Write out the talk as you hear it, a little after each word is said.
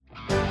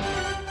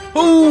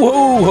Ho,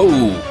 ho,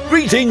 ho!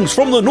 Greetings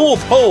from the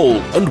North Pole,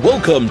 and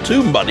welcome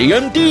to Money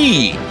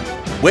MD.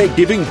 We're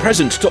giving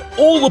presents to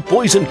all the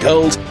boys and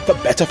girls for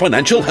better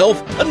financial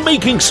health and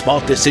making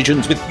smart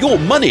decisions with your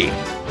money.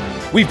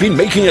 We've been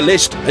making a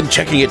list and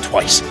checking it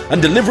twice,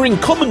 and delivering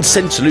common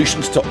sense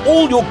solutions to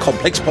all your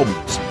complex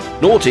problems,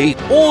 naughty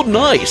or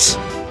nice.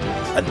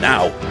 And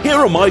now, here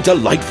are my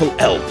delightful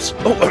elves.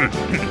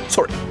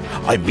 Sorry,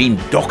 I mean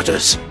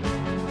doctors.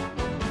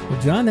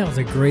 Well, John, that was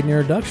a great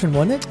introduction,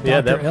 wasn't it? Yeah,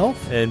 Dr.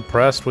 Elf.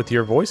 Impressed with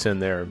your voice in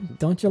there.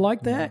 Don't you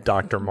like that?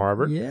 Dr.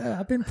 Marbert. Yeah,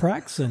 I've been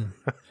practicing.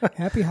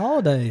 Happy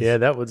holidays. Yeah,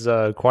 that was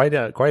quite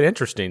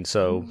interesting.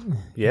 So,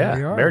 yeah,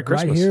 Merry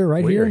Christmas.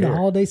 Right here in the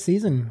holiday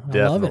season.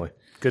 I love it.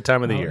 Good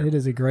time of the year. It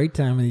is a great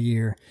time of the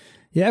year.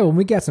 Yeah, well,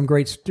 we got some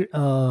great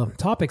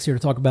topics here to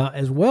talk about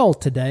as well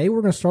today.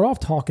 We're going to start off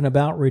talking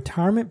about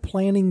retirement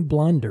planning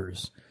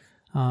blunders.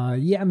 There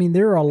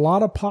are a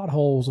lot of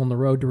potholes on the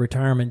road to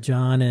retirement,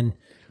 John, and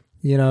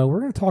we're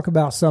going to talk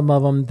about some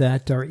of them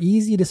that are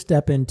easy to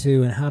step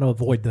into and how to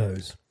avoid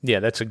those. Yeah,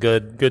 that's a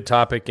good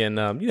topic. And,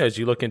 as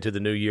you look into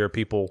the new year,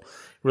 people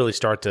really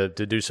start to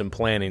do some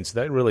planning. So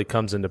that really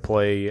comes into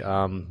play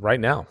right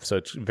now. So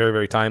it's very,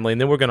 very timely.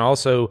 And then we're going to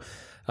also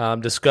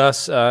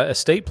discuss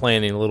estate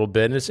planning a little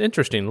bit. And it's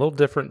interesting, a little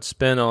different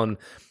spin on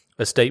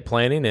estate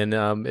planning. And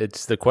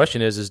the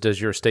question is does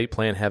your estate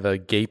plan have a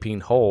gaping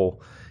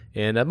hole?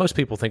 And most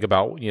people think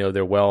about,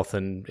 their wealth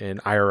and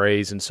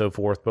IRAs and so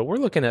forth, but we're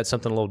looking at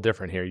something a little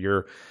different here.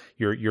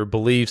 Your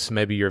beliefs,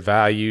 maybe your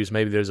values,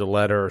 maybe there's a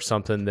letter or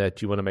something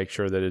that you want to make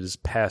sure that it is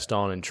passed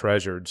on and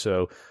treasured.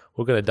 So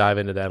we're going to dive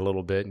into that a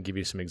little bit and give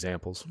you some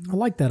examples. I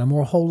like that, a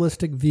more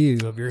holistic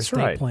view of your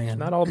estate plan. It's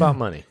not all about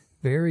money.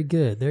 Very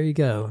good. There you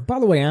go. By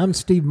the way, I'm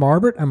Steve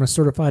Marbert. I'm a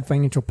certified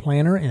financial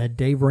planner and a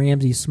Dave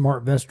Ramsey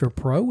SmartVestor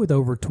Pro with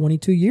over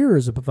 22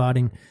 years of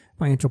providing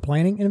financial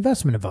planning and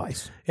investment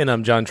advice. And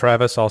I'm John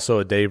Travis, also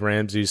a Dave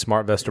Ramsey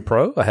SmartVestor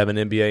Pro. I have an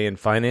MBA in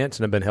finance,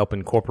 and I've been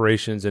helping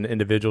corporations and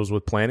individuals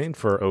with planning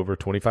for over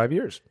 25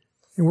 years.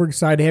 And we're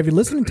excited to have you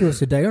listening to us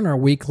today on our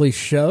weekly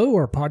show.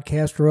 Our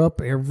podcasts are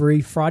up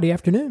every Friday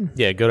afternoon.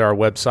 Yeah, go to our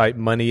website,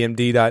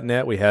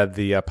 moneymd.net. We have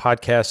the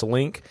podcast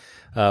link.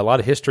 A lot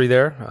of history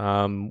there,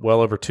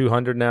 well over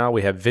 200 now.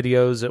 We have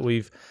videos that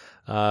we've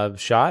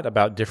shot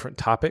about different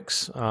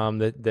topics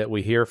that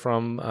we hear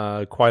from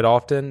quite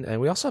often. And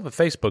we also have a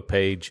Facebook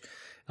page.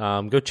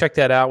 Go check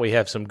that out. We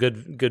have some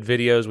good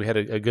videos. We had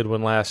a good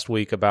one last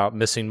week about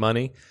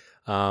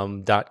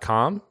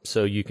missingmoney.com.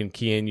 So you can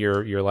key in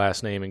your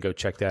last name and go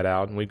check that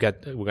out. And we're going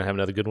to have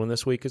another good one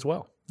this week as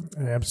well.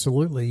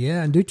 Absolutely.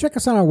 Yeah. And do check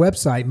us on our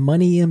website,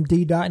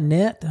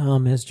 moneymd.net.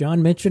 As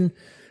John mentioned,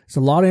 there's a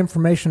lot of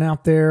information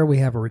out there. We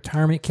have a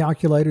retirement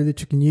calculator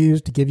that you can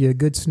use to give you a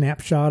good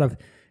snapshot of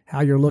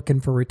how you're looking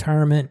for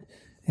retirement,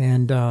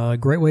 and a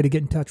great way to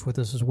get in touch with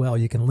us as well.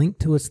 You can link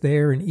to us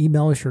there and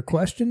email us your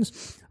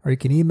questions, or you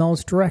can email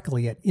us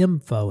directly at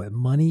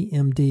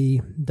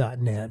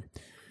info@moneymd.net.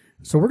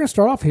 So we're going to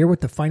start off here with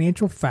the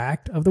financial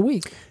fact of the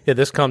week. Yeah,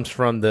 this comes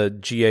from the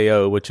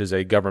GAO, which is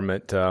a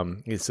government,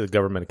 it's a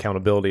government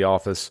accountability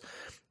office.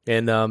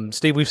 And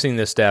Steve, we've seen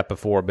this stat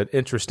before, but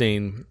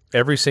interesting,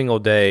 every single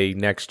day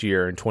next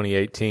year in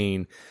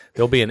 2018,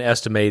 there'll be an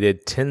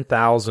estimated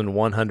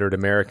 10,100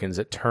 Americans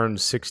that turn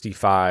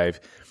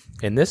 65.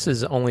 And this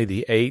is only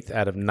the 8th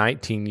out of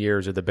 19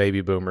 years of the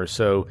baby boomers.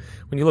 So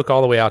when you look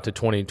all the way out to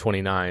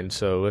 2029,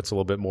 so it's a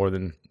little bit more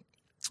than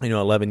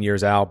 11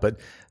 years out, but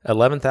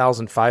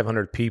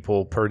 11,500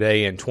 people per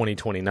day in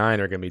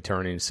 2029 are going to be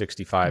turning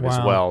 65 as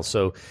well.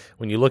 So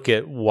when you look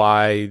at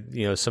why,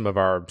 some of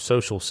our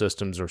social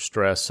systems are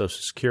stressed,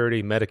 Social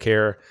Security,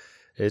 Medicare,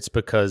 it's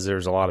because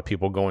there's a lot of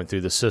people going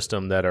through the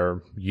system that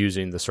are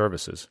using the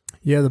services.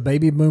 Yeah, the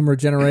baby boomer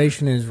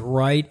generation is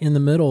right in the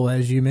middle,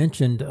 as you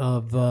mentioned,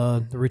 of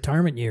the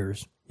retirement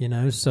years,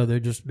 so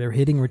they're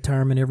hitting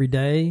retirement every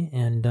day.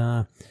 And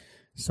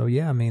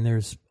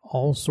there's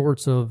all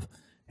sorts of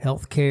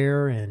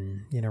healthcare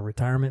and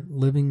retirement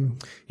living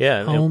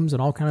homes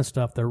and all kind of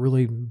stuff. They're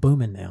really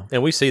booming now,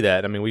 and we see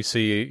that. I mean, we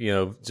see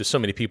just so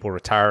many people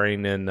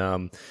retiring,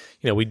 and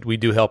we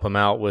do help them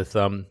out with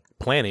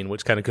planning,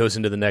 which kind of goes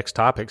into the next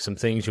topic. Some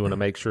things you want to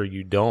make sure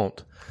you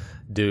don't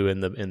do in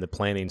the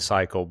planning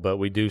cycle, but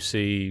we do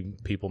see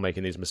people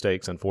making these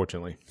mistakes,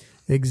 unfortunately.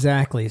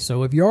 Exactly.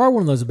 So if you are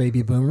one of those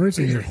baby boomers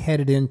and you're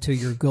headed into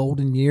your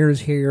golden years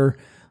here.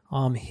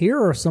 Here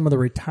are some of the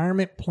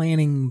retirement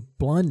planning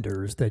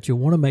blunders that you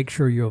want to make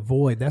sure you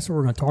avoid. That's what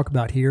we're going to talk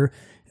about here.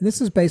 And this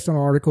is based on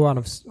an article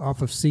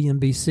off of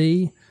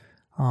CNBC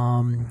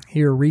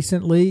here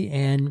recently.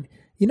 And,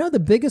 the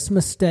biggest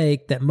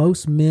mistake that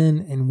most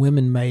men and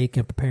women make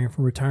in preparing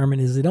for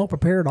retirement is they don't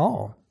prepare at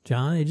all,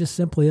 John. They just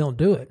simply don't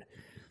do it.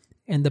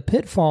 And the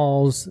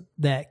pitfalls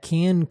that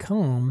can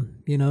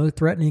come,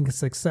 threatening a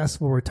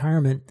successful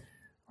retirement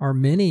are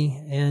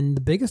many, and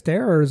the biggest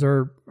errors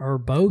are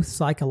both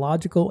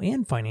psychological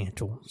and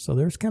financial. So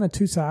there's kind of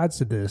two sides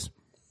to this.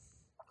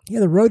 Yeah,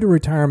 the road to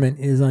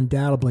retirement is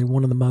undoubtedly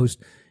one of the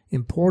most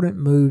important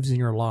moves in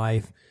your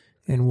life,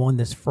 and one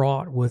that's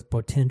fraught with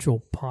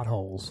potential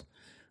potholes.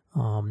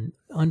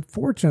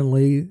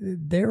 Unfortunately,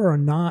 there are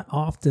not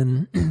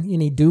often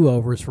any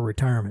do-overs for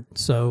retirement.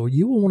 So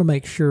you will want to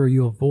make sure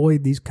you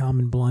avoid these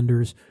common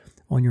blunders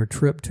on your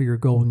trip to your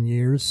golden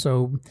years.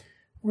 So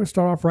we're going to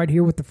start off right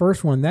here with the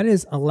first one. That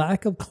is a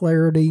lack of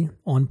clarity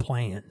on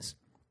plans.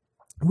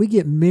 We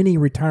get many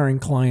retiring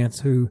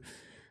clients who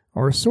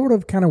are sort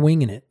of kind of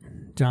winging it,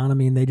 John. I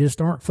mean, they just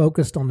aren't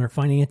focused on their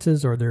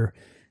finances or their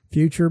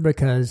future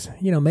because,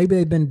 maybe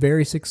they've been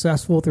very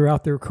successful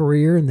throughout their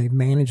career and they've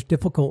managed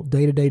difficult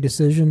day-to-day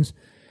decisions.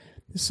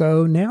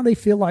 So now they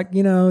feel like,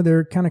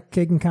 they're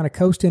can kind of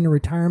coast into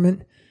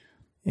retirement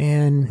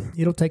and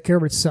it'll take care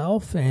of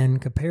itself.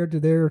 And compared to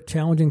their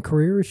challenging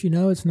careers,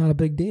 it's not a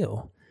big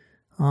deal.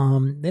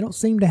 They don't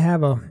seem to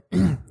have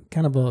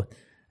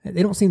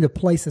they don't seem to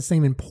place the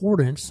same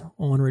importance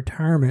on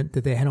retirement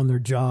that they had on their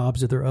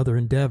jobs or their other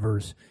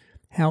endeavors.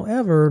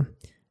 However,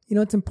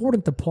 it's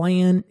important to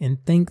plan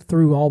and think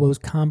through all those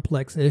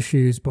complex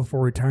issues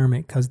before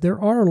retirement because there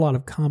are a lot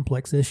of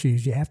complex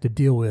issues you have to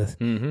deal with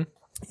in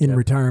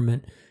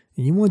retirement.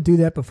 And you want to do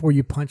that before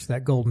you punch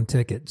that golden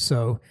ticket.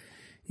 So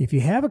if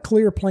you have a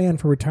clear plan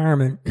for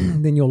retirement,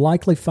 then you'll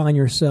likely find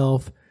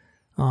yourself,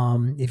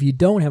 if you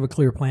don't have a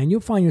clear plan,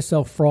 you'll find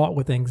yourself fraught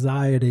with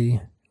anxiety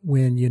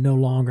when you no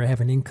longer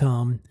have an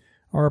income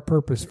or a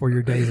purpose for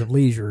your days of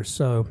leisure.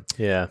 So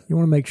you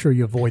want to make sure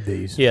you avoid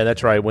these. Yeah,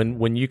 that's right.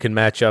 When you can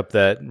match up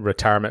that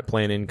retirement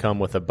plan income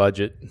with a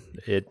budget,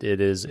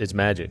 it's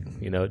magic.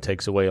 It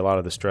takes away a lot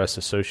of the stress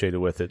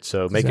associated with it.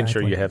 So making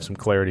sure you have some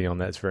clarity on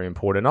that is very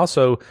important.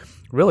 Also,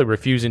 really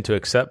refusing to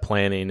accept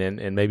planning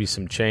and maybe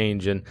some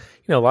change. And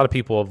a lot of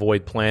people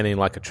avoid planning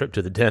like a trip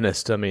to the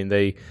dentist. I mean,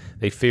 they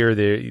fear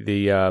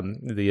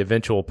the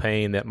eventual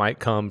pain that might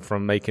come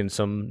from making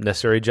some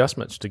necessary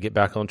adjustments to get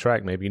back on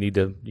track. Maybe you need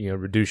to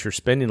reduce your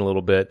spending a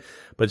little bit,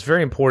 but it's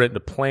very important to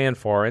plan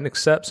for and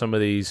accept some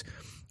of these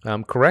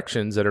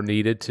corrections that are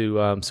needed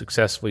to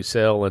successfully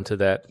sail into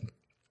that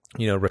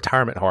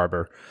retirement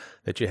harbor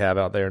that you have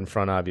out there in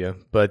front of you.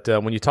 But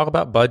when you talk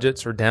about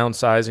budgets or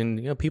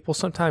downsizing, people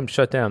sometimes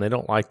shut down. They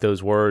don't like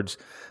those words.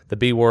 The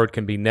B word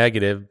can be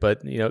negative, but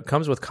it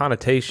comes with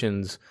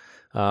connotations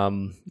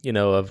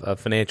of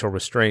financial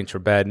restraints or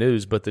bad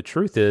news. But the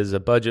truth is a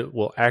budget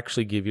will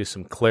actually give you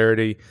some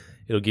clarity.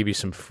 It'll give you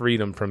some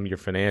freedom from your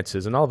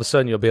finances. And all of a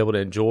sudden you'll be able to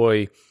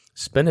enjoy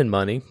spending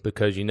money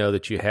because you know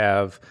that you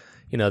have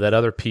that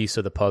other piece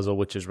of the puzzle,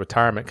 which is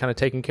retirement, kind of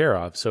taken care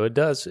of. So it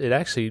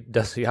actually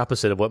does the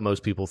opposite of what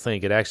most people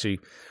think. It actually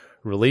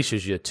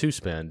releases you to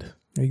spend.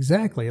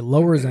 Exactly. It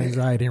lowers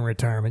anxiety in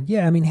retirement.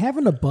 Yeah, I mean,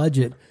 having a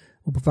budget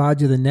will provide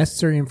you the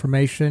necessary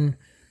information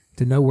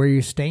to know where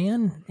you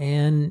stand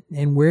and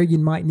where you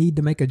might need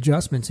to make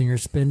adjustments in your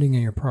spending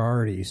and your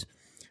priorities.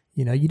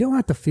 You don't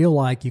have to feel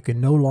like you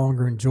can no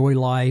longer enjoy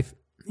life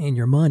and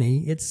your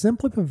money. It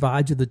simply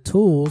provides you the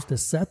tools to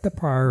set the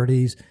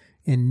priorities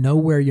and know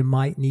where you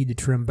might need to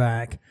trim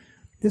back.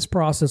 This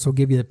process will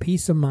give you the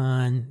peace of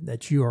mind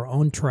that you are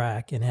on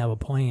track and have a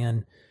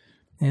plan.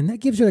 And that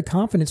gives you the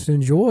confidence to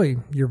enjoy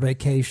your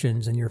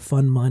vacations and your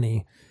fun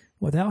money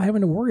without having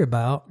to worry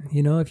about,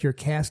 if you're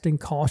casting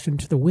caution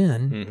to the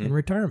wind in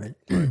retirement.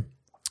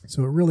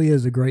 So it really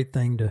is a great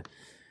thing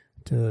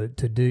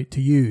to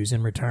use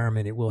in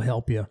retirement. It will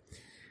help you.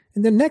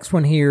 And the next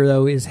one here,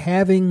 though, is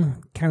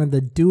having kind of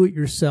the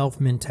do-it-yourself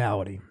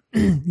mentality.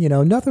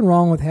 Nothing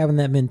wrong with having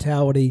that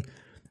mentality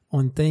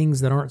on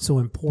things that aren't so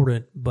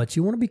important, but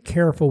you want to be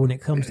careful when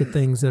it comes to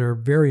things that are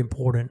very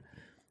important,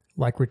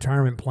 like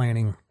retirement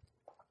planning,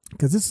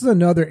 because this is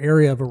another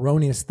area of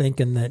erroneous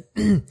thinking that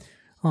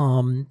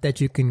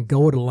that you can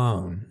go it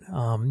alone.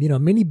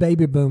 Many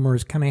baby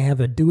boomers kind of have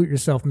a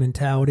do-it-yourself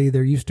mentality.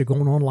 They're used to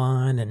going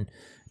online and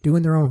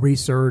doing their own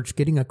research,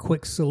 getting a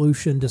quick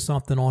solution to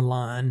something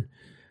online.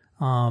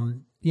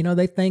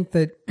 They think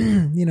that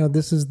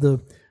this is the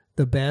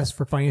best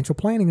for financial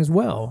planning as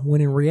well,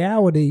 when in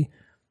reality,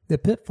 the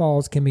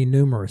pitfalls can be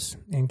numerous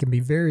and can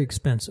be very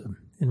expensive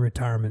in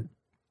retirement.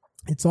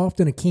 It's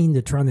often akin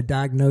to trying to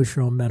diagnose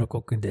your own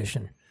medical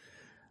condition.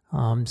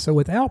 So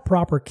without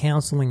proper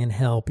counseling and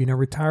help,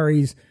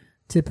 retirees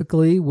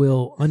typically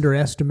will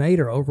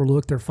underestimate or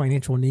overlook their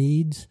financial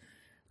needs.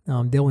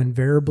 They'll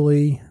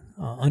invariably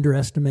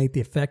underestimate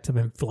the effect of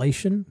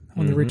inflation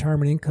on their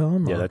retirement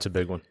income. Yeah, that's a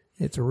big one.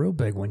 It's a real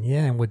big one,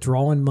 yeah. And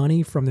withdrawing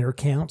money from their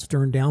accounts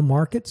during down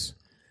markets,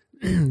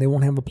 they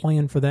won't have a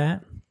plan for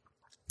that.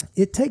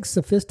 It takes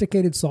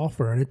sophisticated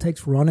software, and it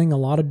takes running a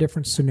lot of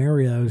different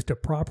scenarios to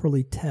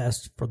properly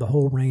test for the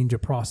whole range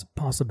of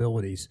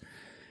possibilities.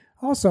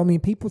 Also,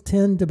 people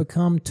tend to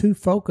become too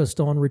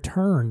focused on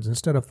returns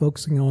instead of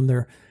focusing on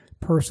their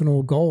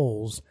personal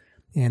goals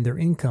and their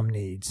income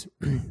needs.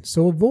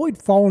 So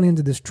avoid falling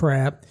into this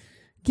trap.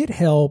 Get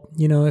help,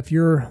 if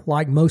you're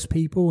like most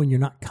people and you're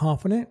not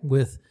confident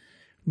with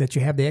that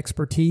you have the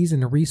expertise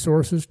and the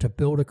resources to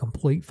build a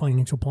complete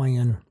financial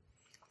plan.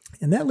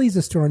 And that leads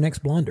us to our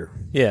next blunder.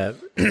 Yeah.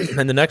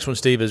 And the next one,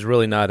 Steve, is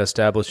really not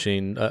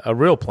establishing a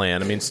real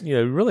plan.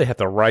 You really have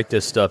to write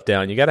this stuff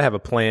down. You got to have a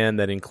plan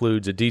that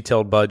includes a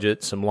detailed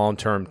budget, some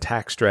long-term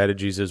tax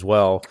strategies as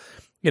well.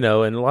 and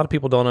a lot of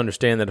people don't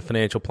understand that a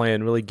financial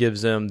plan really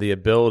gives them the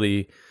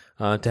ability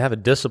to have a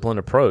disciplined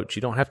approach.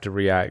 You don't have to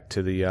react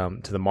to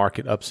the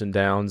market ups and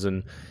downs,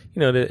 and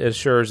it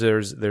assures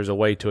there's a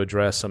way to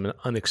address some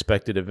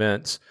unexpected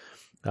events.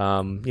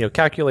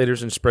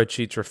 Calculators and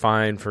spreadsheets are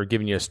fine for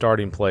giving you a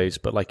starting place,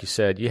 but like you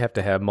said, you have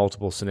to have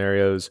multiple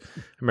scenarios.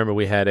 I remember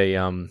we had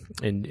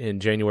in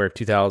January of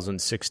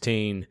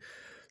 2016.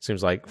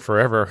 Seems like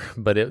forever,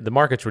 but the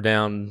markets were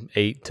down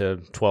 8 to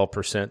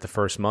 12% the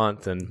first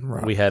month,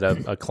 and we had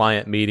a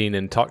client meeting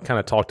and talked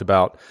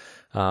about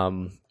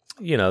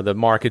the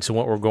markets and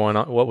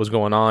what was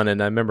going on.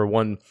 And I remember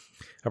one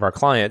of our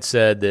clients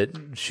said that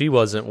she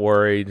wasn't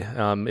worried.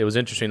 It was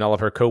interesting; all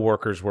of her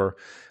coworkers were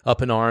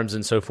up in arms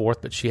and so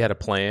forth, but she had a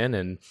plan,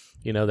 and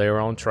they were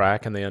on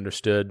track, and they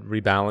understood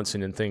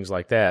rebalancing and things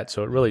like that.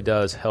 So it really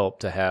does help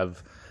to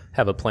have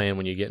a plan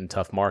when you get in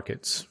tough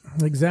markets.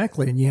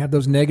 Exactly. And you have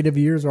those negative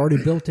years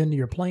already built into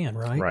your plan,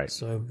 right? Right.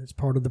 So it's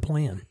part of the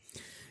plan.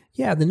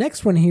 Yeah. The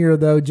next one here,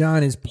 though,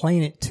 John, is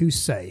playing it too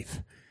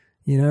safe.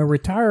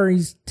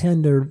 Retirees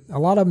a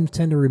lot of them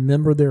tend to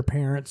remember their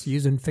parents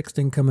using fixed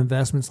income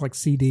investments like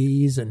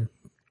CDs. And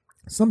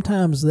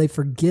sometimes they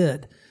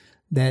forget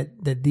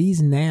that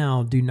these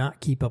now do not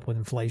keep up with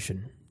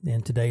inflation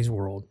in today's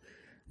world.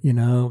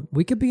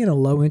 We could be in a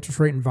low interest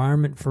rate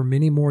environment for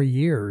many more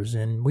years,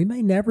 and we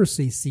may never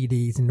see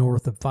CDs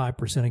north of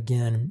 5%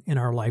 again in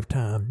our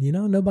lifetime.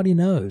 Nobody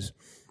knows.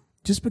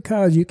 Just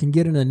because you can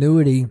get an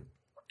annuity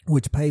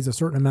which pays a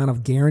certain amount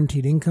of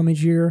guaranteed income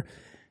each year,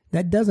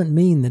 that doesn't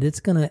mean that it's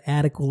going to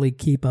adequately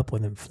keep up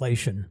with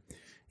inflation.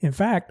 In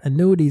fact,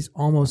 annuities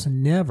almost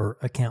never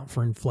account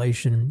for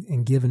inflation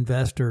and give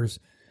investors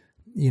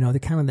the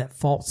kind of that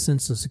false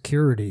sense of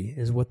security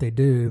is what they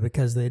do,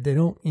 because they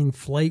don't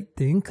inflate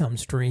the income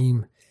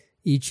stream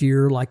each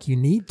year like you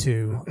need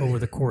to over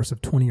the course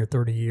of 20 or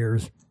 30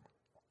 years.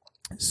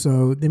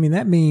 So,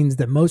 that means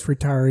that most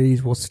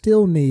retirees will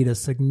still need a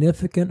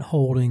significant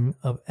holding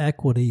of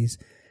equities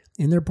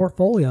in their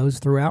portfolios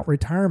throughout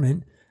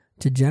retirement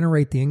to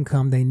generate the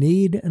income they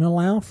need and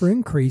allow for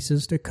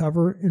increases to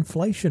cover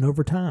inflation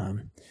over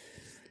time.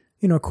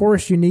 Of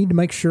course, you need to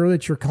make sure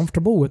that you're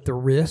comfortable with the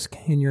risk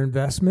in your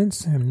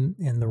investments and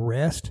the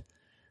rest.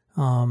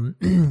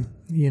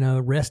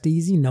 Rest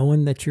easy,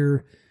 knowing that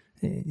you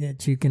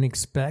can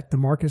expect the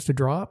markets to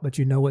drop, but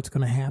you know what's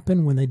going to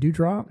happen when they do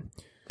drop.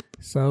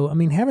 So,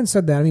 having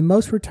said that,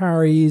 most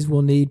retirees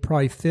will need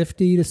probably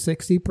 50 to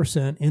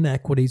 60% in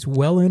equities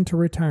well into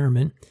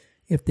retirement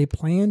if they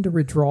plan to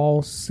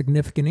withdraw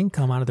significant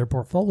income out of their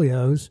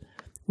portfolios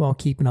while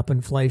keeping up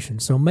inflation.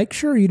 So make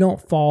sure you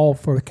don't fall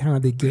for kind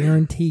of the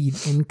guaranteed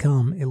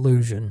income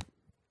illusion,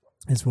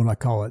 is what I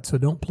call it. So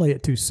don't play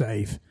it too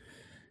safe,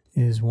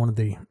 is one of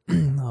the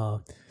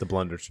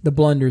blunders. The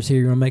blunders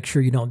here you want to make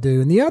sure you don't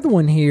do. And the other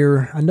one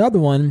here, another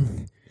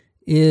one,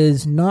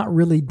 is not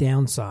really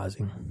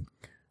downsizing.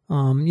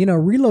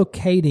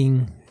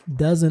 Relocating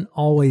doesn't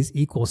always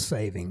equal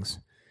savings.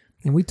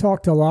 And we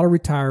talk to a lot of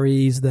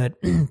retirees that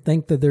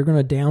think that they're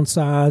going to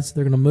downsize,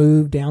 they're going to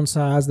move,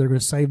 downsize, they're going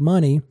to save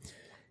money.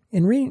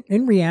 In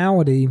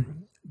reality,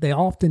 they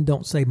often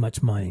don't save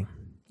much money,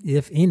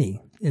 if any,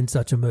 in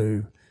such a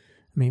move.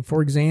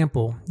 For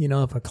example,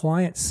 if a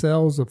client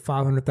sells a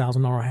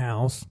 $500,000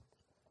 house,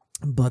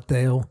 but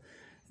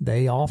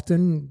they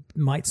often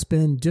might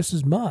spend just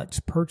as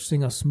much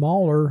purchasing a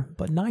smaller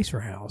but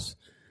nicer house.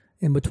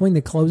 In between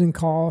the closing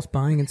costs,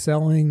 buying and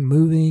selling,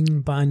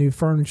 moving, buying new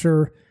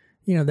furniture,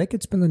 they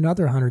could spend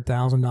another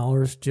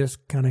 $100,000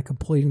 just kind of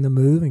completing the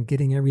move and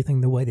getting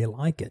everything the way they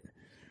like it.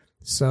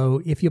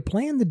 So if you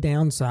plan to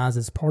downsize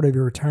as part of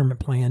your retirement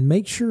plan,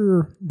 make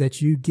sure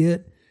that you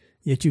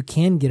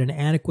can get an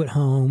adequate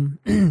home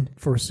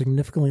for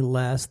significantly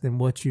less than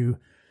what you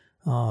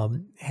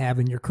have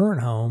in your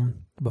current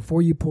home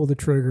before you pull the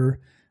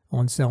trigger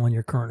on selling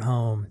your current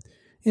home.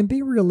 And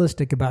be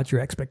realistic about your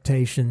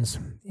expectations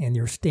and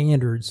your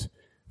standards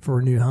for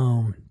a new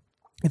home.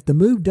 If the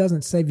move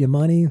doesn't save you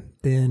money,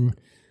 then,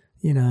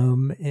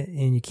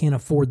 and you can't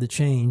afford the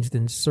change,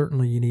 then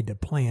certainly you need to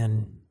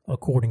plan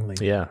accordingly.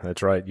 Yeah,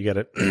 that's right. You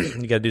got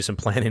to do some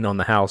planning on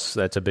the house.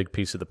 That's a big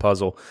piece of the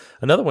puzzle.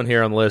 Another one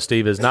here on the list,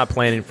 Steve, is not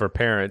planning for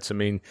parents.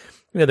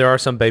 There are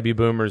some baby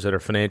boomers that are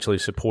financially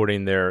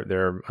supporting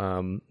their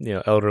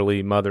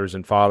elderly mothers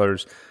and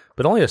fathers,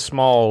 but only a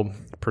small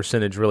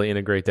percentage really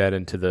integrate that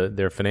into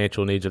their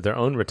financial needs of their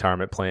own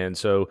retirement plan.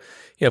 So,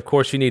 of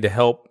course, you need to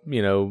help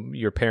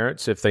your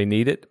parents if they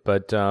need it,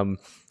 but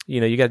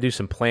you got to do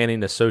some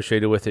planning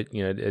associated with it.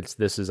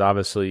 This is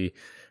obviously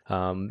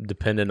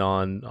dependent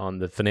on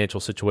the financial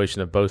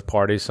situation of both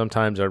parties.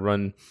 Sometimes I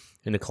run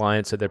into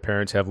clients that their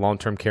parents have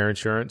long-term care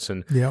insurance,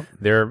 and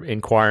they're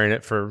inquiring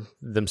it for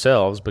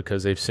themselves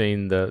because they've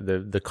seen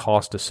the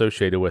cost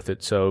associated with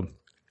it. So,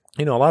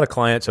 a lot of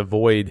clients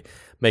avoid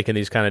making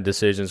these kind of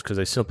decisions because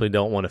they simply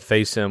don't want to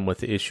face them with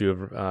the issue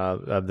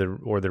of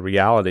the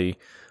reality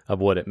of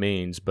what it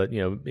means. But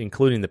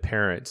including the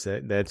parents,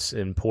 that's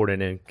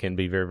important and can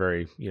be very,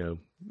 very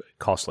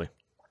costly.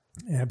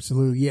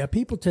 Absolutely. Yeah,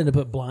 people tend to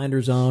put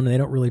blinders on and they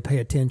don't really pay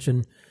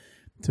attention.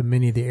 to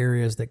many of the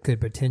areas that could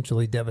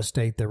potentially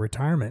devastate their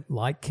retirement,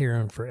 like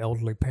caring for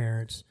elderly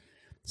parents.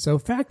 So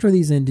factor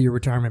these into your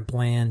retirement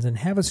plans and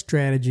have a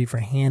strategy for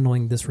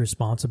handling this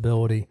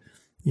responsibility,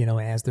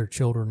 as their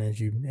children, as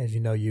you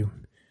know you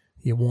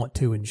want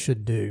to and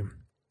should do.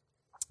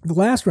 The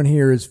last one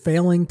here is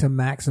failing to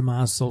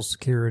maximize Social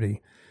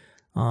Security.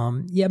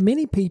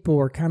 Many people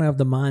are kind of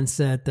the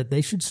mindset that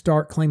they should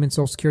start claiming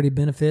Social Security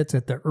benefits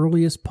at the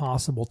earliest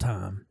possible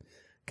time.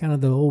 Kind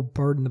of the old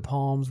bird in the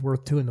palms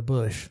worth two in the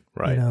bush,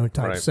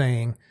 type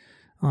saying.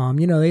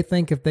 They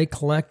think if they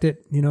collect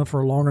it,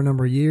 for a longer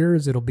number of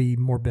years, it'll be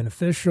more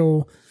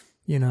beneficial.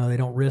 They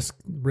don't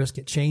risk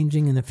it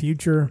changing in the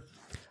future.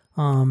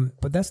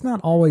 But that's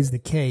not always the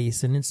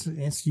case, and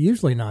it's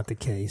usually not the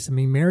case. I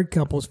mean, married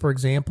couples, for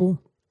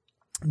example,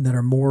 that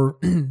are more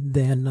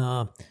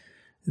than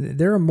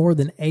there are more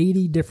than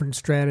 80 different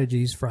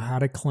strategies for how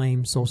to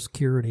claim Social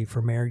Security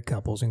for married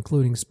couples,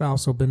 including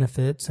spousal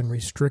benefits and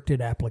restricted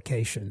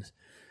applications.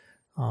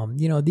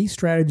 These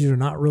strategies are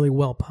not really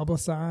well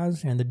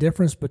publicized, and the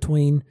difference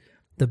between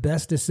the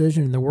best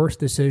decision and the worst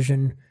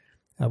decision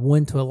of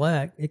when to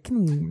elect, it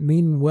can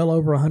mean well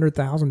over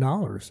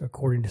 $100,000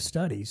 according to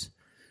studies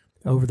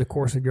over the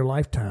course of your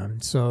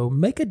lifetime. So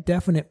make a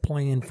definite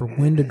plan for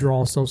when to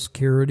draw Social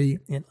Security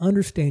and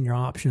understand your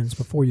options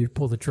before you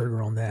pull the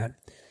trigger on that.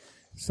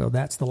 So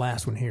that's the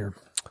last one here.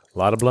 A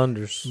lot of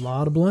blunders. You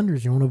want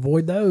to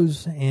avoid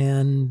those.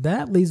 And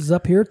that leads us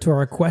up here to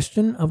our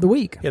question of the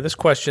week. Yeah, this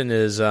question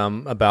is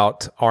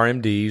about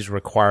RMD's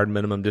required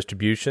minimum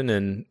distribution.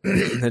 And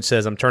it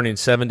says, I'm turning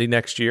 70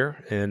 next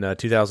year in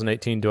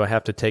 2018. Do I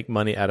have to take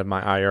money out of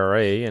my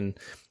IRA? And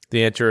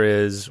the answer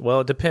is,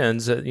 well, it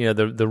depends.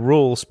 The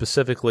rule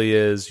specifically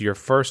is your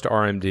first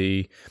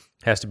RMD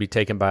has to be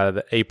taken by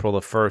the April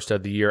the 1st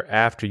of the year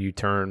after you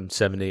turn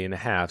 70 and a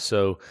half.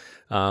 So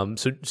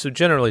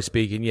generally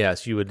speaking,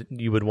 yes, you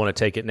would want to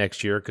take it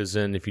next year, because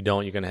then if you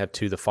don't, you're going to have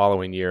two the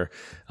following year.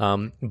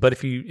 But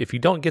if you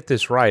don't get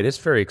this right, it's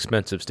very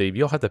expensive, Steve.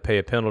 You'll have to pay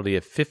a penalty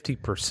of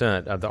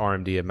 50% of the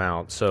RMD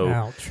amount.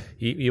 So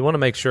you want to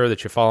make sure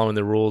that you're following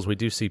the rules. We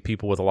do see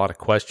people with a lot of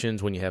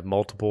questions when you have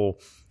multiple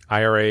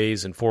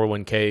IRAs and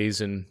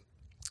 401ks, and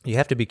you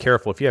have to be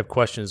careful. If you have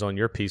questions on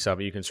your piece of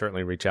it, you can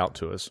certainly reach out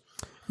to us.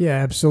 Yeah,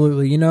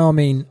 absolutely.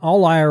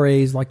 All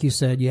IRAs, like you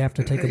said, you have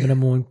to take a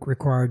minimum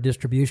required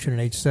distribution at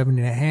age 70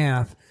 and a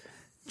half.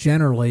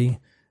 Generally,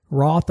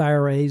 Roth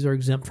IRAs are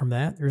exempt from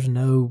that. There's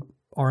no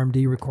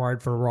RMD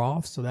required for a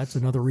Roth, so that's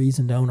another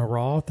reason to own a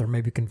Roth or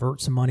maybe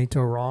convert some money to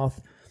a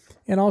Roth.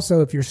 And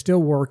also, if you're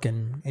still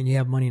working and you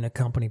have money in a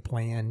company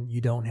plan, you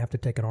don't have to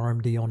take an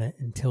RMD on it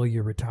until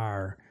you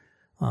retire.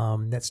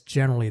 That's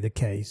generally the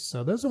case.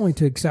 So those are only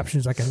two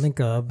exceptions I can think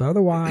of. But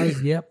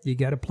otherwise, you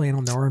got to plan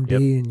on the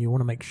RMD, and you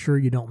want to make sure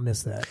you don't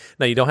miss that.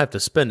 Now, you don't have to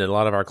spend it. A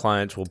lot of our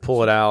clients will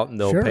pull it out, and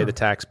they'll pay the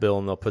tax bill,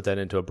 and they'll put that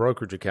into a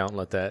brokerage account and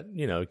let that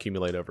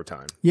accumulate over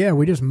time. Yeah,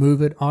 we just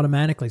move it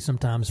automatically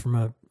sometimes from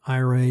a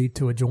IRA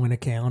to a joint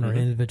account or an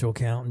individual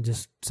account and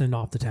just send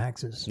off the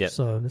taxes. Yep.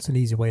 So that's an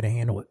easy way to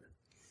handle it.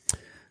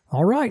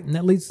 All right, and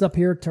that leads us up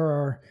here to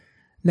our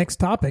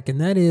next topic,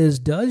 and that is,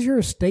 does your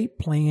estate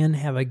plan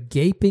have a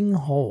gaping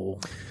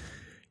hole?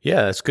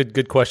 Yeah, that's a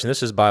good question.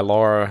 This is by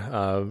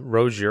Laura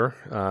Rozier.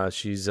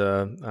 She's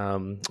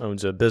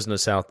owns a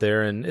business out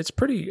there, and it's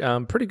pretty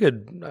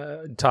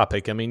good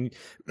topic. I mean,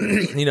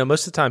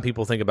 most of the time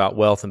people think about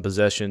wealth and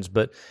possessions,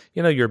 but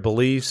your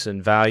beliefs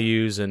and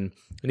values and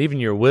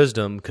even your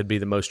wisdom could be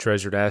the most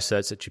treasured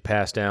assets that you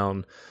pass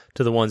down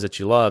to the ones that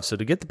you love. So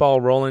to get the ball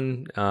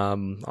rolling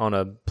on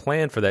a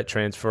plan for that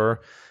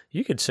transfer,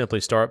 you could simply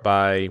start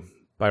by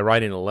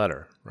writing a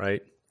letter,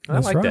 right?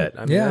 That's I like right. that.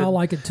 I mean, I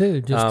like it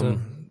too. Just to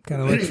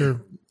kind of let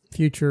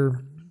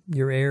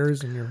your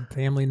heirs and your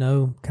family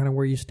know kind of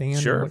where you stand,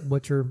 sure,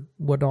 and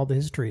what all the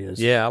history is.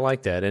 Yeah, I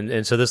like that.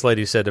 And so this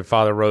lady said her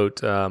father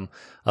wrote a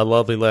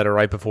lovely letter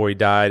right before he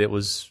died.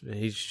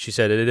 She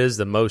said, it is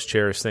the most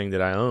cherished thing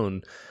that I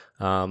own.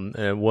 And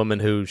a woman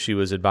who she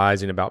was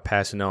advising about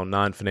passing on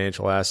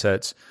non-financial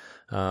assets,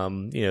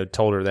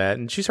 told her that,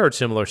 and she's heard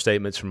similar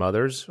statements from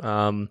others.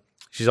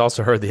 She's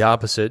also heard the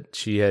opposite.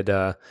 She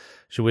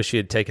wished she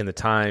had taken the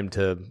time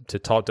to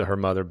talk to her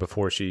mother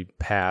before she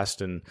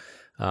passed. And,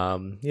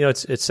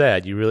 it's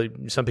sad.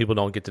 Some people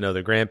don't get to know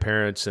their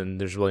grandparents, and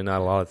there's really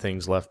not a lot of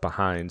things left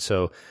behind.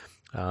 So,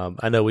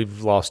 I know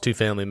we've lost two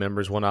family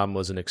members. One of them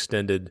was an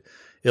extended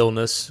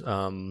illness,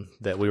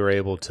 that we were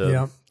able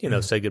to,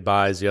 say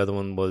goodbyes. The other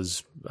one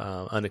was,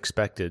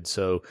 unexpected.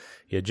 So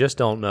you just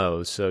don't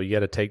know. So you got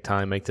to take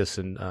time, make this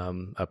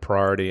a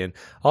priority. And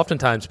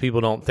oftentimes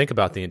people don't think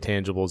about the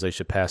intangibles they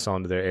should pass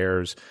on to their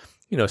heirs.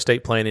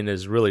 Estate planning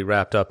is really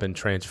wrapped up in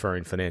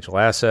transferring financial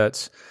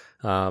assets,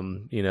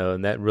 and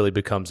that really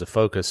becomes the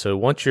focus. So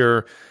once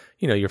your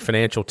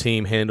financial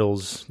team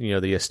handles,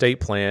 the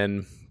estate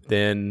plan,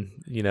 then,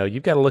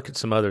 you've got to look at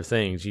some other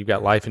things. You've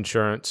got life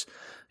insurance.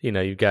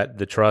 you've got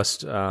the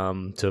trust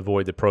to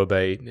avoid the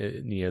probate,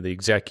 the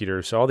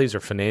executor. So all these are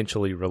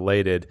financially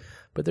related,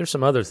 but there's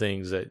some other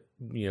things that,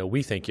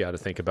 we think you ought to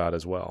think about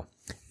as well.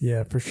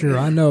 Yeah, for sure.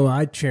 I know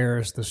I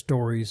cherish the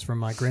stories from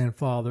my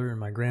grandfather and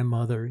my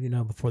grandmother,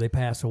 before they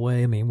pass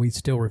away. I mean, we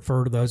still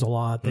refer to those a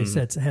lot. They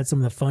had some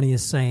of the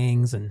funniest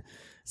sayings and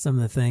some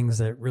of the things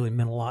that really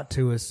meant a lot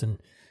to us and,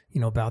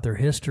 about their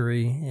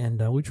history.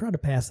 And we try to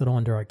pass it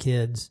on to our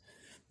kids,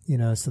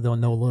 so they'll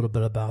know a little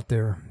bit about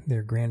their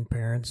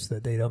grandparents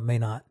that they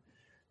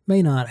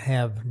may not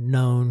have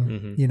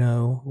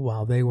known,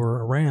 while they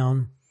were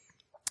around.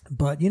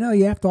 But, you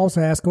have to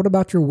also ask, what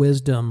about your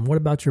wisdom? What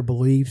about your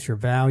beliefs, your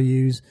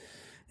values,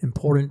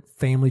 important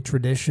family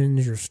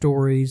traditions, your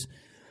stories?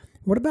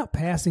 What about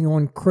passing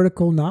on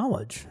critical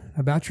knowledge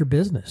about your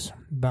business,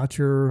 about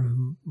your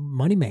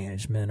money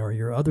management or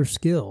your other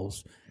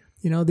skills?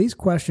 These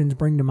questions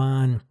bring to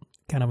mind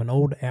kind of an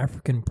old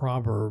African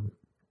proverb.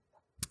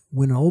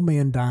 When an old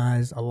man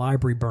dies, a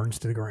library burns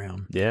to the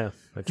ground. Yeah,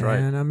 that's right.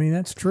 And I mean,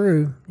 that's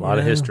true. A lot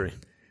of history.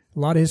 A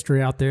lot of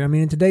history out there. I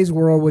mean, in today's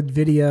world with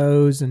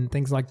videos and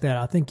things like that,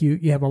 I think you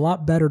have a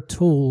lot better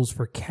tools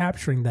for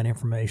capturing that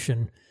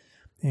information.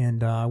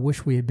 And I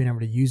wish we had been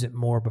able to use it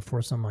more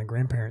before some of my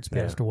grandparents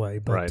passed away.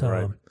 But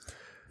right.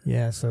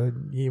 Yeah, so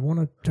you want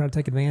to try to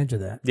take advantage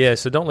of that. Yeah,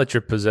 so don't let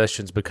your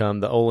possessions become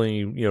the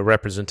only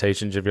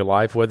representations of your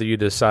life. Whether you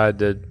decide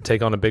to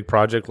take on a big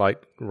project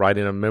like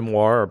writing a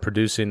memoir or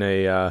producing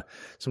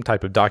some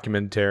type of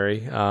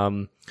documentary,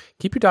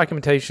 keep your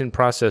documentation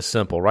process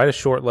simple. Write a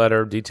short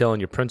letter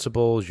detailing your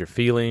principles, your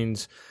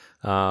feelings,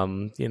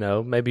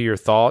 maybe your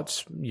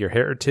thoughts, your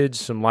heritage.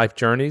 Some life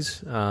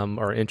journeys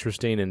are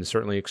interesting and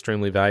certainly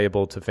extremely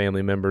valuable to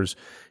family members,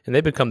 and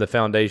they become the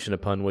foundation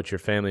upon which your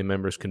family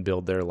members can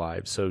build their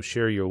lives. So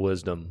share your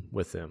wisdom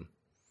with them.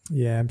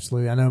 Yeah,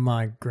 absolutely. I know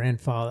my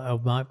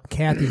grandfather,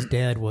 Kathy's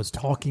dad, was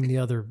talking the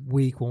other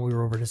week when we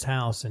were over at his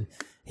house, and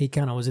he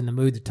kind of was in the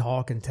mood to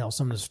talk and tell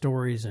some of the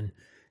stories, and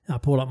I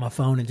pulled up my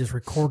phone and just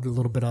recorded a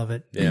little bit of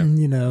it,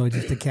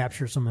 just to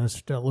capture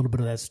a little bit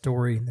of that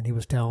story that he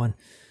was telling.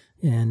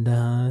 And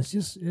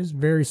it's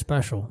very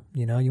special.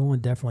 You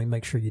want to definitely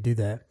make sure you do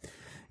that.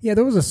 Yeah,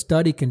 there was a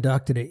study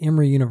conducted at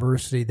Emory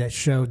University that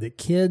showed that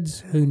kids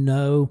who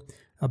know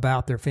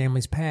about their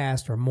family's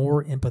past are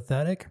more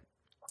empathetic,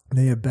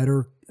 they have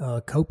better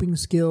coping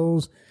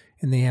skills,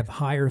 and they have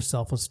higher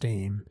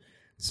self-esteem.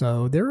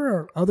 So there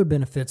are other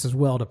benefits as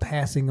well to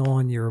passing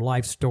on your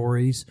life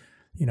stories,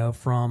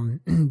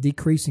 from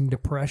decreasing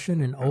depression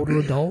in older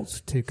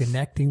adults to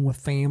connecting with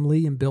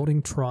family and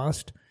building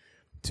trust,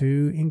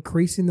 to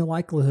increasing the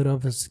likelihood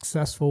of a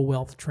successful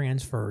wealth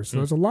transfer. So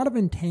there's a lot of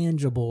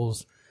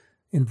intangibles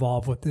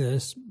involved with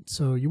this.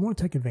 So you want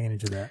to take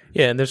advantage of that.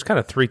 Yeah, and there's kind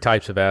of three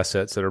types of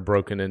assets that are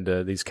broken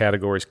into these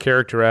categories.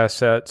 Character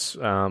assets,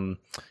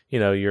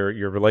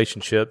 your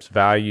relationships,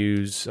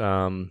 values,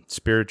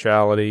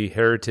 spirituality,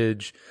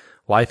 heritage,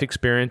 life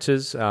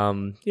experiences,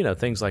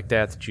 things like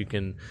that you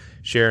can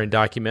share and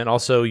document.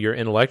 Also, your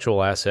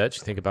intellectual assets.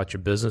 You think about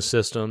your business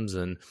systems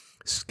and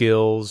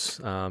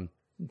skills,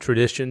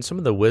 tradition, some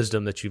of the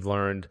wisdom that you've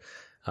learned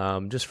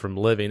just from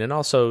living. And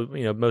also,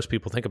 most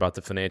people think about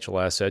the financial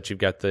assets. You've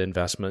got the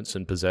investments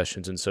and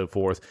possessions and so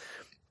forth.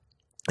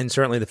 And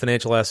certainly the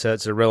financial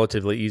assets are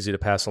relatively easy to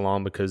pass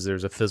along because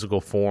there's a physical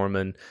form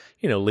and,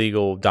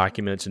 legal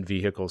documents and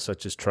vehicles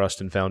such as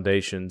trust and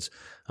foundations.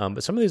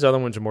 But some of these other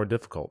ones are more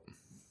difficult.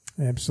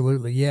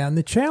 Absolutely. Yeah. And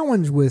the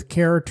challenge with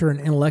character and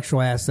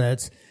intellectual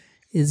assets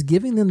is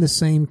giving them the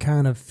same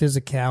kind of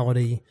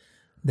physicality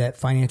that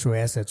financial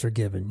assets are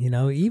given.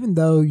 Even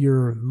though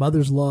your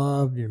mother's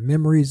love, your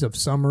memories of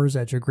summers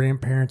at your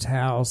grandparents'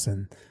 house,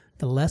 and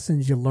the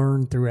lessons you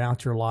learned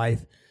throughout your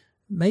life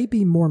may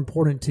be more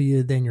important to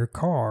you than your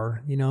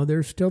car,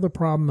 there's still the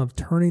problem of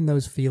turning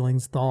those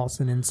feelings, thoughts,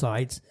 and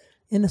insights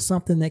into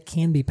something that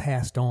can be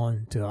passed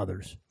on to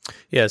others.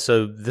 Yeah,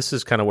 so this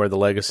is kind of where the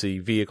legacy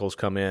vehicles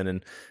come in.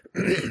 And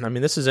I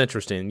mean, this is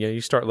interesting.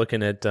 You start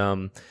looking at,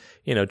 trying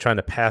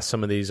to pass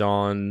some of these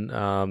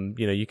on.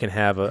 You can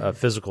have a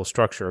physical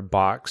structure, a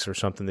box or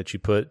something that you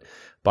put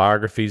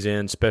biographies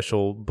in,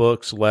 special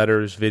books,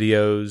 letters,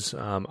 videos,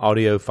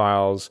 audio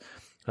files.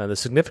 The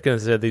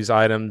significance of these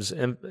items,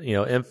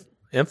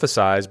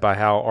 emphasized by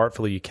how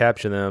artfully you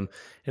capture them.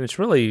 And it's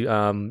really,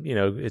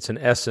 it's an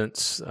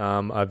essence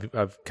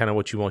of kind of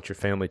what you want your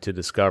family to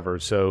discover.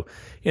 So,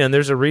 and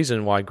there's a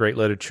reason why great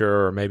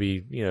literature or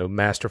maybe,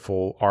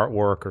 masterful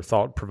artwork or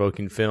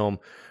thought-provoking film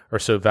are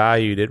so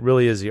valued. It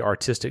really is the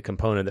artistic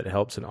component that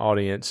helps an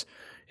audience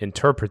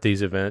interpret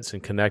these events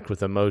and connect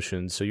with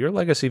emotions. So your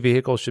legacy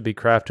vehicle should be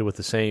crafted with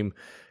the same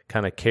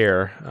kind of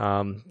care.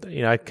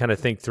 I kind of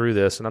think through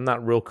this, and I'm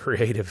not real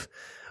creative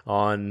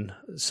on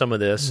some of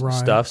this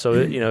stuff. So,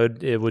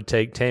 it would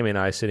take Tammy and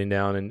I sitting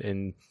down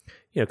and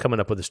coming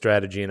up with a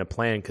strategy and a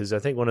plan. Because I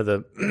think one of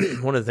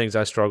the things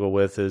I struggle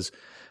with is,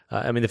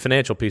 the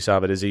financial piece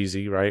of it is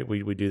easy, right?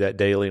 We do that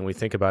daily and we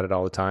think about it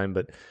all the time.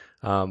 But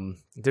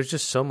there's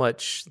just so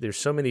much. There's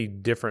so many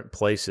different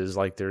places.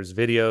 Like there's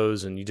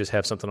videos, and you just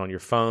have something on your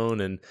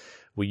phone, and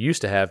we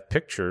used to have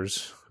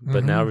pictures,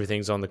 but now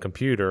everything's on the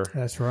computer.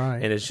 That's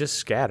right. And it's just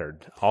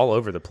scattered all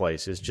over the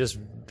place. It's just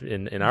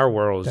in our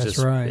world. It's That's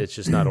just right. It's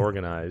just not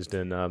organized.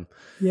 And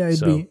yeah,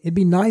 it'd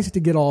be nice to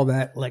get all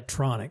that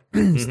electronic so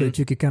that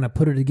you could kind of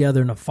put it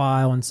together in a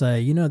file and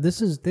say,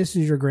 this is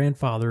your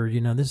grandfather.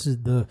 This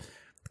is the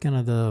kind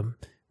of the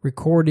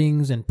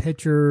recordings and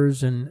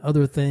pictures and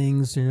other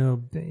things.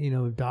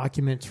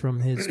 Documents from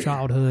his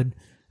childhood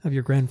of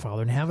your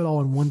grandfather, and have it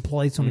all in one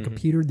place on the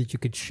computer that you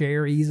could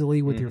share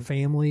easily with your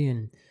family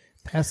and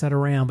pass that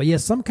around. But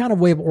yes, some kind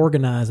of way of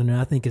organizing it,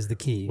 I think, is the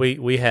key.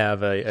 We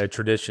have a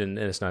tradition,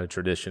 and it's not a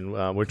tradition.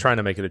 We're trying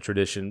to make it a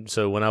tradition.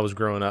 So when I was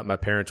growing up, my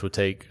parents would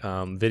take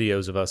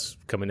videos of us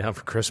coming down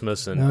for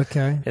Christmas, and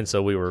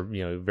so we were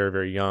very,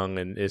 very young,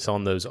 and it's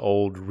on those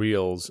old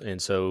reels,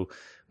 and so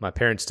my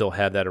parents still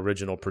had that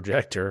original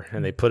projector,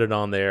 and they put it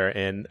on there,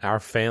 and our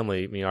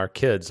family, our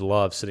kids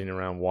love sitting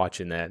around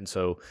watching that, and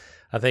so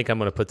I think I'm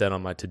going to put that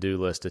on my to-do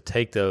list to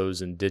take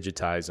those and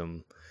digitize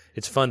them.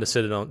 It's fun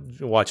to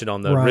watch it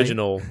on the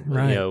original,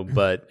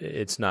 but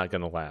it's not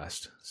going to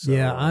last. So,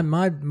 yeah,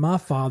 my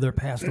father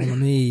passed on to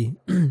me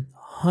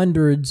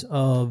hundreds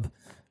of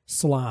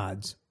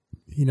slides.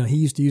 He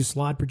used to use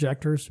slide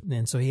projectors,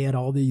 and so he had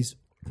all these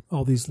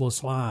little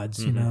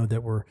slides,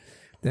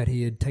 that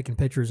he had taken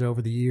pictures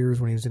over the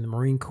years when he was in the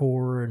Marine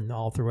Corps and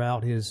all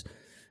throughout his,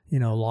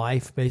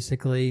 life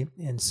basically.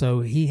 And so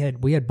we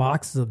had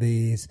boxes of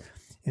these.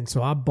 And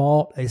so I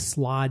bought a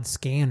slide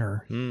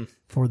scanner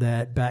for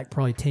that back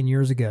probably 10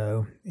 years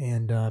ago,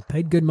 and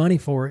paid good money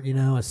for it,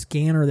 a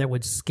scanner that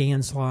would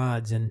scan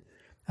slides. And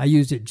I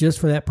used it just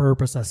for that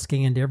purpose. I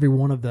scanned every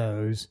one of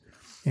those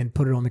and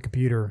put it on the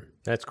computer.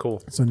 That's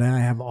cool. So now I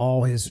have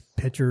all his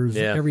pictures,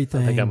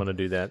 everything. I think I'm going to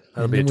do that.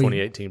 That'll be a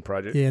 2018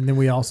 project. Yeah, and then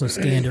we also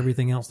scanned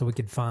everything else that we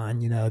could find,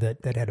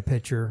 that had a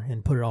picture,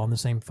 and put it all in the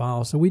same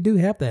file. So we do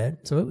have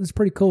that. So it was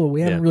pretty cool.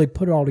 We haven't really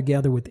put it all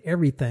together with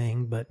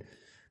everything, but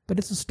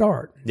it's a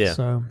start. Yeah.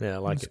 So I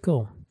like it. It's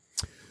cool.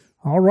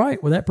 All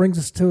right. Well, that brings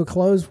us to a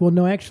close. Well,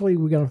 no, actually,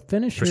 we're going to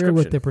finish here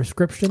with the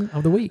prescription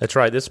of the week. That's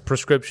right. This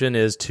prescription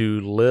is to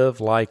live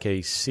like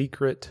a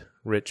secret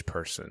rich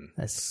person.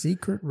 A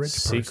secret rich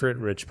person. Secret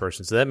rich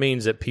person. So that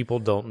means that people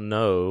don't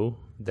know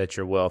that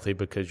you're wealthy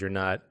because you're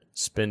not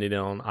spending it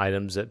on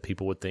items that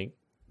people would think,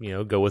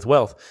 go with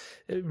wealth.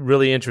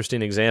 Really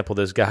interesting example.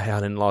 This guy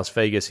out in Las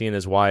Vegas, he and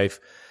his wife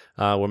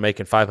were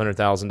making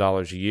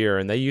 $500,000 a year,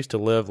 and they used to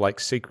live like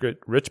secret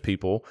rich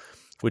people,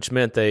 which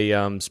meant they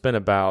spent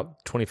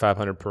about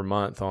 $2,500 per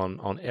month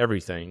on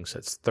everything. So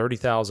it's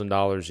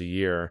 $30,000 a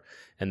year,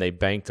 and they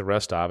banked the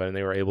rest of it, and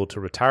they were able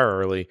to retire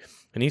early.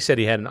 And he said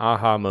he had an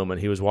aha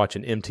moment. He was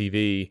watching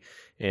MTV,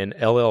 and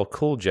LL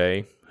Cool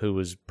J, who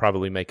was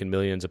probably making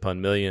millions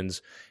upon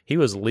millions, he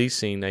was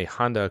leasing a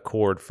Honda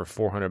Accord for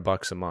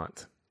 $400 a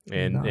month,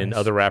 and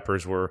other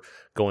rappers were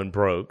going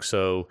broke.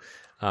 So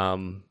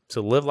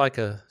live like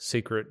a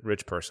secret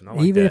rich person. I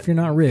like Even that. if you're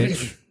not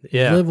rich,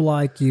 live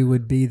like you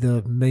would be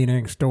the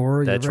millionaire next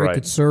door. That's you're very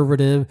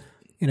conservative,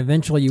 and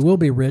eventually you will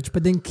be rich,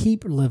 but then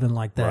keep living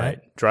like that. Right.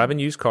 Driving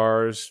used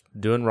cars,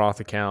 doing Roth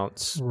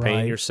accounts,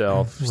 paying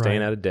yourself,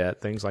 staying out of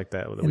debt, things like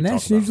that. And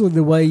that's usually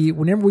the way,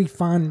 whenever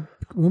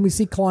when we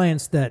see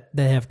clients that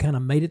have kind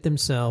of made it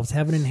themselves,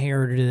 haven't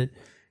inherited it,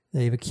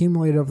 they've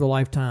accumulated over the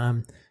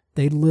lifetime,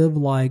 they live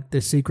like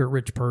the secret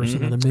rich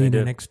person or the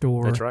millionaire next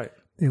door. That's right.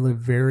 They live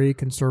very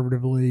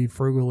conservatively,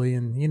 frugally,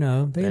 and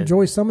they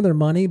enjoy some of their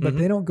money, but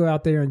they don't go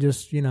out there and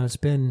just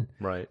spend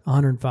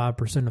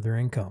 105% of their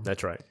income.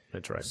 That's right.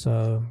 That's right.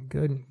 So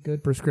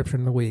good prescription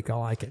of the week. I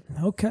like it.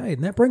 Okay,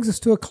 and that brings us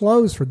to a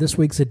close for this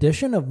week's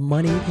edition of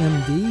Money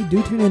MD.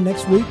 Do tune in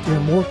next week to hear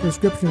more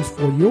prescriptions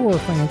for your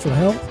financial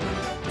health.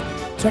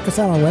 Check us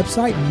out on our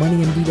website,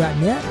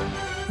 moneymd.net,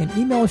 and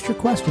email us your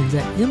questions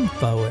at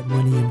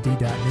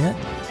info@moneymd.net.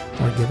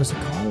 Or give us a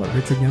call at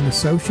Richard Young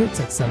Associates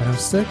at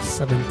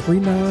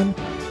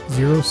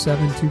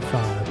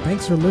 706-739-0725.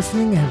 Thanks for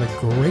listening, and have a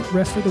great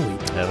rest of the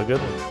week. Have a good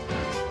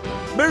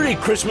one. Merry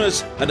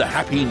Christmas and a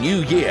Happy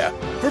New Year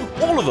from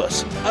all of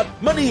us at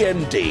Money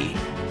MD.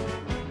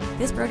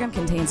 This program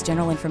contains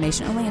general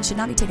information only and should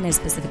not be taken as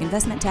specific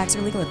investment, tax,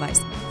 or legal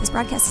advice. This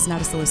broadcast is not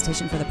a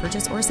solicitation for the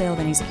purchase or sale of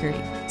any security.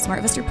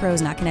 SmartVestor Pro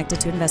is not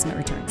connected to investment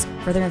returns.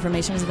 Further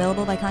information is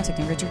available by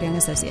contacting Richard Young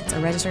Associates,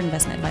 a registered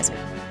investment advisor.